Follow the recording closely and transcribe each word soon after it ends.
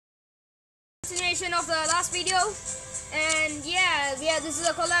continuation of the last video, and yeah, this is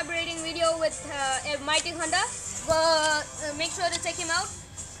a collaborating video with Mighty Honda. Make sure to check him out.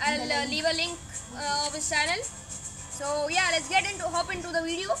 I'll leave a link of his channel. So yeah, let's hop into the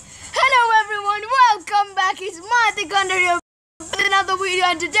video. Hello everyone, welcome back. It's Mighty Honda here with another video,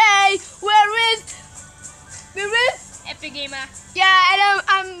 and today we're with Ft-EpicGamer. Yeah,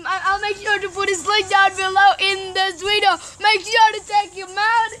 and I'll make sure to put his link down below in this video. Make sure to check him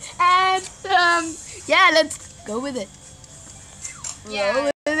out, and yeah, let's go with it.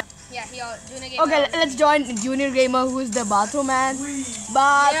 Yeah, Junior Gamer. Okay, let's join Junior Gamer, who is the bathroom man.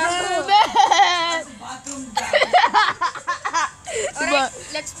 Bathroom man. Alright,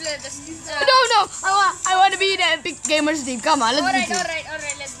 let's play this. No, I want to be in the Epic Gamer's team. Come on, let's be team. Alright,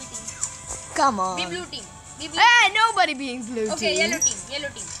 let's be team. Come on. Be blue team. Hey, nobody being blue team. Okay, yellow team.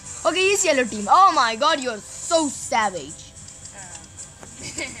 Okay, he's yellow team. Oh my god, you're so savage.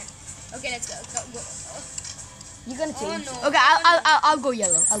 Okay, let's go. You're gonna change. Oh, no. Okay, I'll go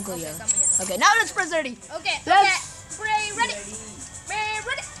yellow. I'll go yellow. Okay, now let's press ready. Okay, ready.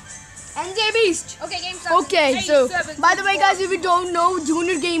 NJ Beast. Okay, game starts. Okay, so by the way, guys, if you don't know,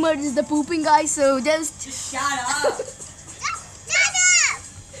 Junior Gamer is the pooping guy. So just shut up.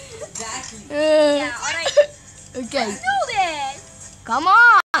 Exactly. Yeah, alright. Okay. Let's do this. Come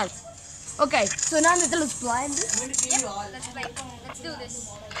on. Okay, so now let's play this. Let's play. Let's do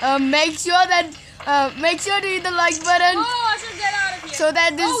this. Make sure to hit the like button. Oh, I should get out of here. So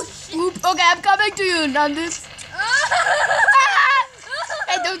that this okay, I'm coming to you, Nandus.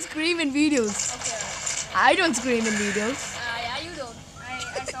 Hey, don't scream in videos. Okay. I don't scream in videos. Yeah, you don't.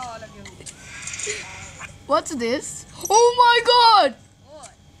 I saw all of you. What's this? Oh my god!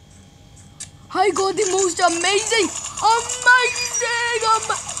 What? I got the most amazing!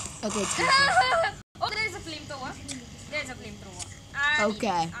 Okay, excuse me. Oh, there's a flamethrower. Okay.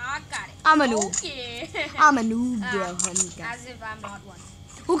 I got it. I'm a noob. Okay. I'm a noob, bro. As if I'm not one.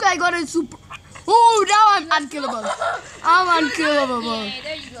 Okay, I got a super... Oh, now I'm unkillable. I'm unkillable. Yeah,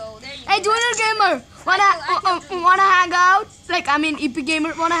 there you go. Hey, Junior Gamer, wanna hang out? Like, I mean, Epic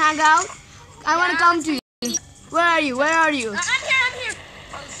Gamer, wanna hang out? I wanna come to you. Where are you? I'm here.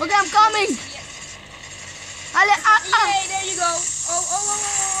 Okay, I'm coming. Yay, there you go.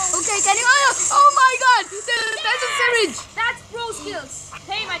 Oh. Okay, can you... Oh my god, there's a syringe. That's pro skills.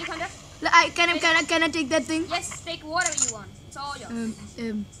 Hey, Mighty Honda. Can I take that thing? Yes, take whatever you want. It's all yours.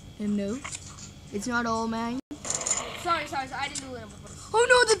 No. It's not all mine. Sorry, I didn't do it. Oh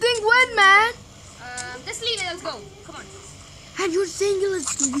no, the thing went, man. Just leave it, let's go. Come on. And you're saying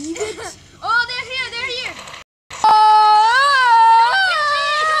let's leave it? Oh, they're here.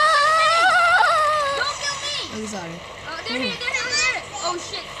 Don't kill me. I'm sorry. Oh, they're here. Oh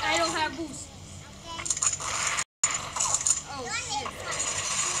shit, I don't have boost. Oh shit.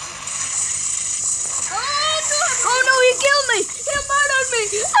 Oh no, he killed me. He murdered me.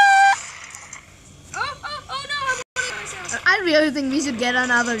 Oh no, I really think we should get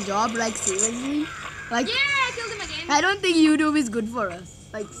another job, like seriously. Like, yeah, I killed him again. I don't think YouTube is good for us.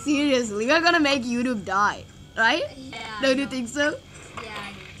 Like seriously, we're gonna make YouTube die, right? Yeah. Don't you think so? Yeah,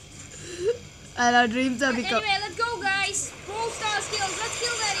 I do. And our dreams are become... Anyway, let's go, guys. Pro star skills. Let's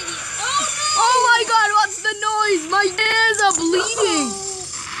kill that idiot. Oh my god, what's the noise? My ears are bleeding.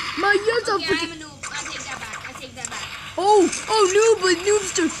 My ears are Okay, freaking... I'm a noob. I take that back. Oh, noob with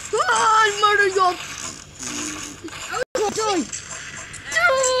noobster. I'll murder you. Die.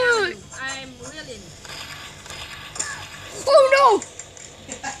 I'm really noob. Oh no!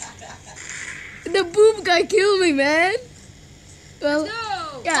 The boob guy killed me, man. Well,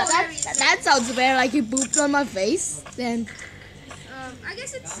 No. yeah, that sounds fair. Like he pooped on my face. Then I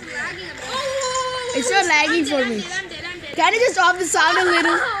guess it's lagging a bit. Oh, it's not lagging for me. I'm dead. Can you just off the sound a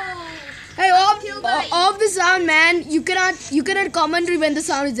little? Hey, off the sound, man. You cannot commentary when the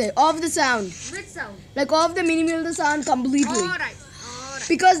sound is there. Off the sound. Which sound? Like off the minimal sound completely. Alright.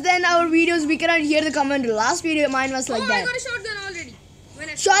 Because then our videos we cannot hear the commentary. Last video mine was like that. I got a shotgun already.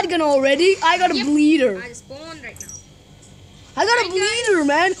 Shotgun already? I got a bleeder. I spawned right now. I got a bleeder,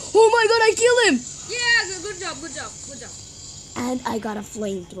 man. Oh my god, I killed him. Yeah, good job. And I got a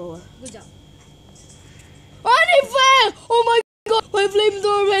flamethrower. Good job. And it fell! Oh my god, my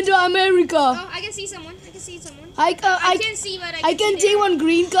flamethrower went to America. Oh, I can see someone. I can't see, but I can see one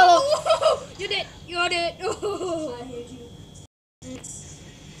green color. Oh, you did. You're dead. Oh. I hate you.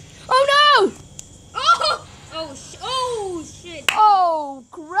 Oh no! Oh shit. Oh,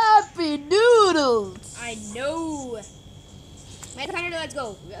 crappy noodles. I know. Mighty Honda, let's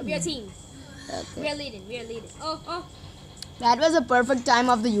go. We are a team. Okay. We are leading. Oh. That was a perfect time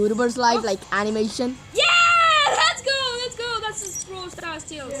of the YouTuber's life, like animation. Yeah, let's go. That's This is pro star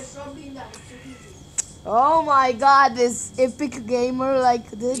still. Oh my God, this epic gamer,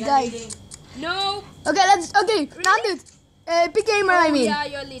 like this guy. No. Okay, Nandit. Epic gamer, I mean. Yeah,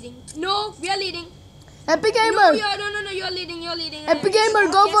 you're leading. No, we are leading. Epic No, gamer. no, you're leading. Epic gamer,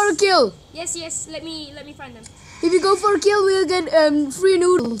 go for a kill. Yes. Let me find them. If you go for a kill, we'll get free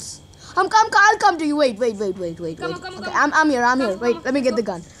noodles. I'll come to you. Wait. Come on, Okay, come. I'm here. Come, Wait, come, let me get the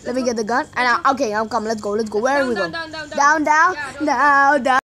gun. Let me get the gun. And I'll come. Let's go. Where are we going? Down. Down. Yeah,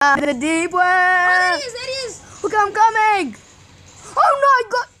 Down. The deep well. Oh, there he is. Okay, I'm coming. Oh no, I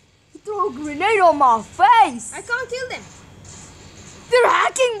got. He threw a grenade on my face. I can't kill them. They're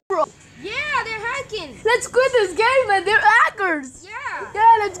hacking, bro. Yeah, they're hacking. Let's quit this game, man. They're hackers. Yeah.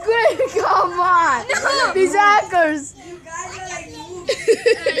 Yeah, let's quit. Come on. No. These hackers. You guys are like noobs.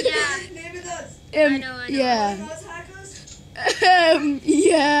 Yeah. Name it us. I know. Yeah. Those hackers?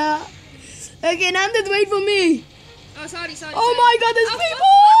 Yeah. Okay, Nandit, wait for me. Oh, sorry. Oh my God, there's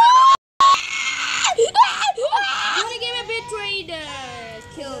people. Wanna give a betrayed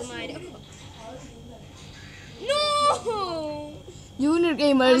kill my. No. Junior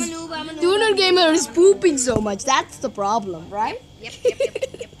gamer I'm a noob. Junior gamer is pooping so much. That's the problem, right? Yep.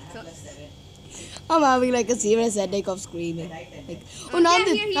 So, I'm having like a serious headache of screaming. Like, oh,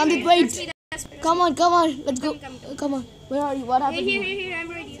 here, Nandit, here. wait. That's me. Come on. Let's go. Come on. Where are you? What happened? Here. I'm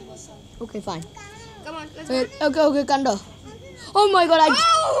ready. Okay, fine. Come on, let's go. Okay, Kanda. Oh my God,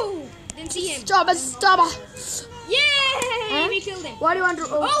 Oh! Didn't see him. Stop it. Yay! Huh? We killed him. What do you want to...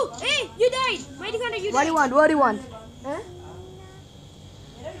 Oh, hey, you died. Mighty Hunter, you What died. do you want? Huh?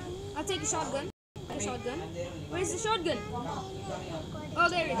 I'll take a shotgun. Where's the shotgun? Oh,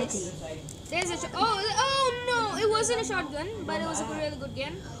 there it is. There's a shot. Oh no, it wasn't a shotgun, but it was a really good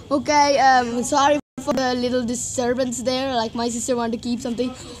gun. Okay, sorry for the little disturbance there. Like my sister wanted to keep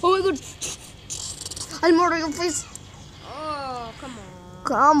something. Oh my God. I'll murder your face. Oh, come on.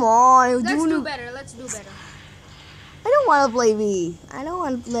 Come on. Let's do better. I don't want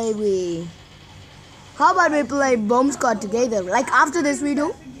to play Wii. How about we play Bomb Squad together? Like after this we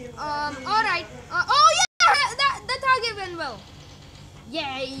do? Alright. Oh yeah, that target went well.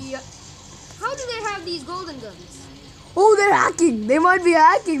 Yay. How do they have these golden guns? Oh, they're hacking. They might be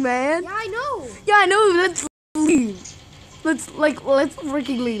hacking, man. Yeah, I know. Yeah, I know. Let's leave. Let's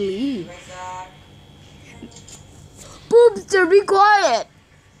freaking leave. Poopster, be quiet.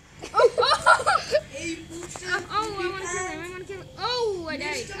 Hey, Poopster. I want to kill him. Oh, I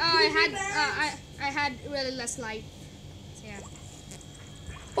died. I had really less life. Yeah.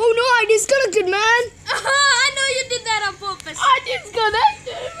 Oh no, I disconnected, man. I know you did that on purpose. I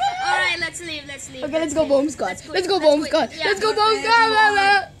disconnected, man. Alright, let's leave. Okay, let's go Bomb Squad. Let's go Bomb Bomb Squad. Yeah, Let's go Bomb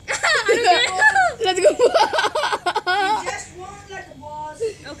Squad. Let's go. You just won like a boss.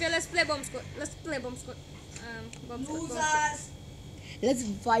 Okay, let's play Bomb Squad. Bomb Squad. Losers. Let's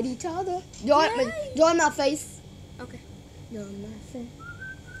fight each other. Join my face. Okay. Join my face.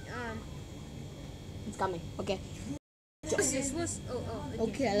 It's coming. Okay. This was.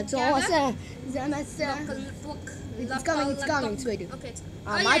 Okay, let's all Yeah, say. It's It's coming. It's waiting. Okay.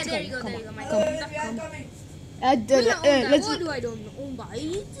 Ah, Yeah, mine's there you coming. go. Come My on. We are coming. Let's What do I don't know?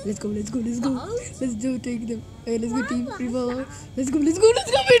 Let's go. Balls? Let's do take them. Let's go team free ball. Let's go. We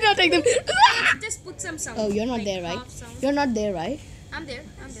not take them. Just put some sound. Oh, you're not like there, right? half sound. You're not there, right? I'm there.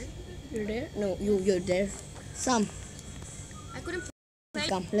 You're there? No, you're there. Some. I couldn't play.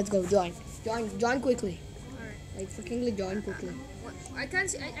 Come, let's go. Join quickly. Alright. Like freaking join quickly. What? I can't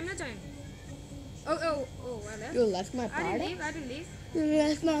see. I'm not joining. Oh, I left. You left my I party. didn't leave. You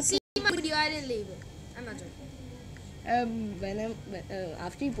left my. See my video, I didn't leave it. I'm not joining.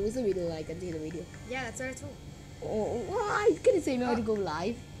 After you post the video, I can see the video. Yeah, that's what I told. Oh, why? Can you say me how to go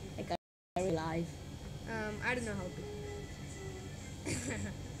live? I can't go live. I don't know how to.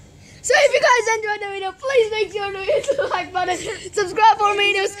 So if you guys enjoyed the video, please make sure to hit the like button, subscribe for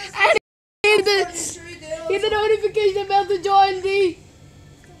videos, and hit the notification bell to join the.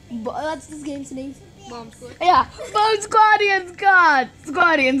 That's this game's name. Bomb Squad. Yeah, Bomb Squadian Squad.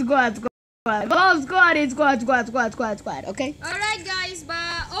 Bomb Squadian Squad. Okay. Alright, guys, but I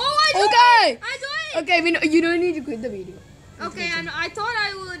Okay. joined. Okay, you don't need to quit the video. Okay, and I thought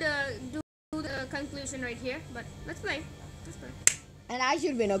I would do the conclusion right here, but let's play. And I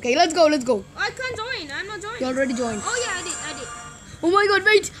should win. Okay, let's go. I can't join. I'm not joining. You already joined. Oh yeah, I did. Oh my God!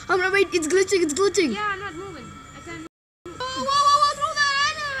 Wait, wait. It's glitching. Yeah, I'm not moving. I can't move. Whoa, throw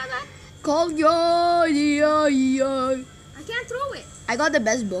that. Call yo. I can't throw it. I got the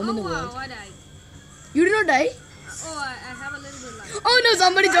best bomb in the world. Wow, I died. You did not die? Oh, I have a little bit life. Oh no,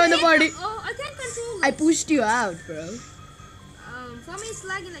 somebody joined the party. Oh, I can't control it. I pushed you out, bro. For me it's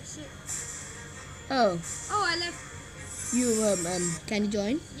lagging like shit. Oh. Oh, I left. You can you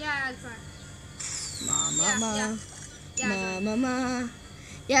join? Yeah, I'll try. Ma. Yeah, Ma.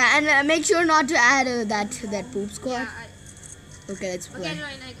 Yeah, and make sure not to add that poop squad. yeah. Okay, let's Okay, play.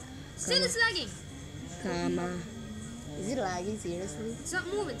 join. Still it's lagging. Come on. Is it lagging seriously? It's not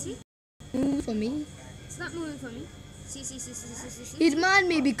moving, see? For me, It's not moving for me. See. it might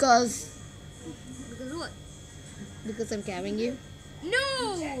be because Because what? I'm carrying you.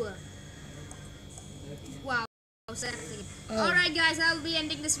 No! Wow. Sad. Oh. Alright guys, I'll be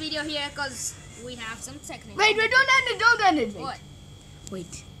ending this video here because we have some technical. Wait, don't end it. What?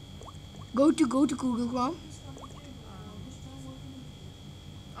 Wait. Go to Google Chrome.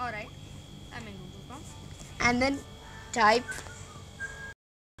 Alright. I'm in Google Chrome. And then type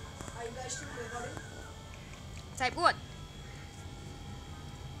Are you guys still recording? Type what?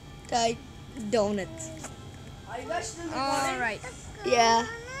 donuts. Are you guys still recording? Alright. Yeah,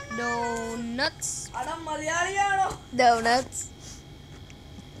 Donuts. Adam Malayaliano. donuts.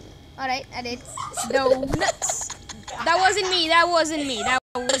 Alright, edit. Donuts. That wasn't me.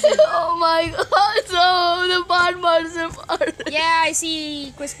 Oh my god, so the part. Yeah, I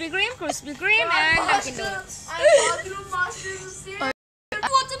see Krispy Kreme and Dunkin' Donuts. Bathroom Masters is still.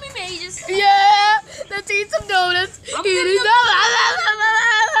 What to me mages? Yeah, let's eat some donuts. I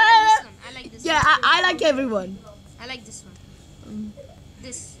like this one. Yeah, I like everyone. I like this one.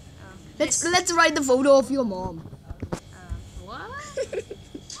 This. Let's write the photo of your mom. What?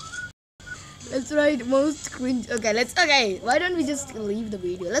 Let's write most cringe. Okay. Why don't we just leave the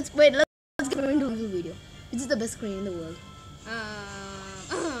video? Let's get into the video. Which is the best screen in the world?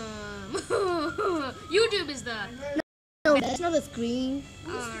 YouTube is the. No, that's not a screen.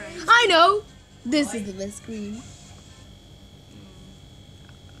 Alright. I know. This is the best screen.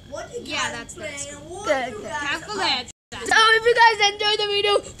 What you Yeah, guys that's playing? What That- you that- guys Careful head. So if you guys enjoyed the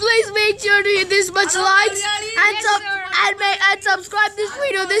video, please make sure to hit this much likes and and subscribe this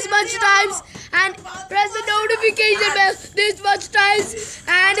video this much times and press the notification bell this much times.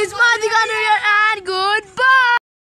 And it's Magic Hunter here.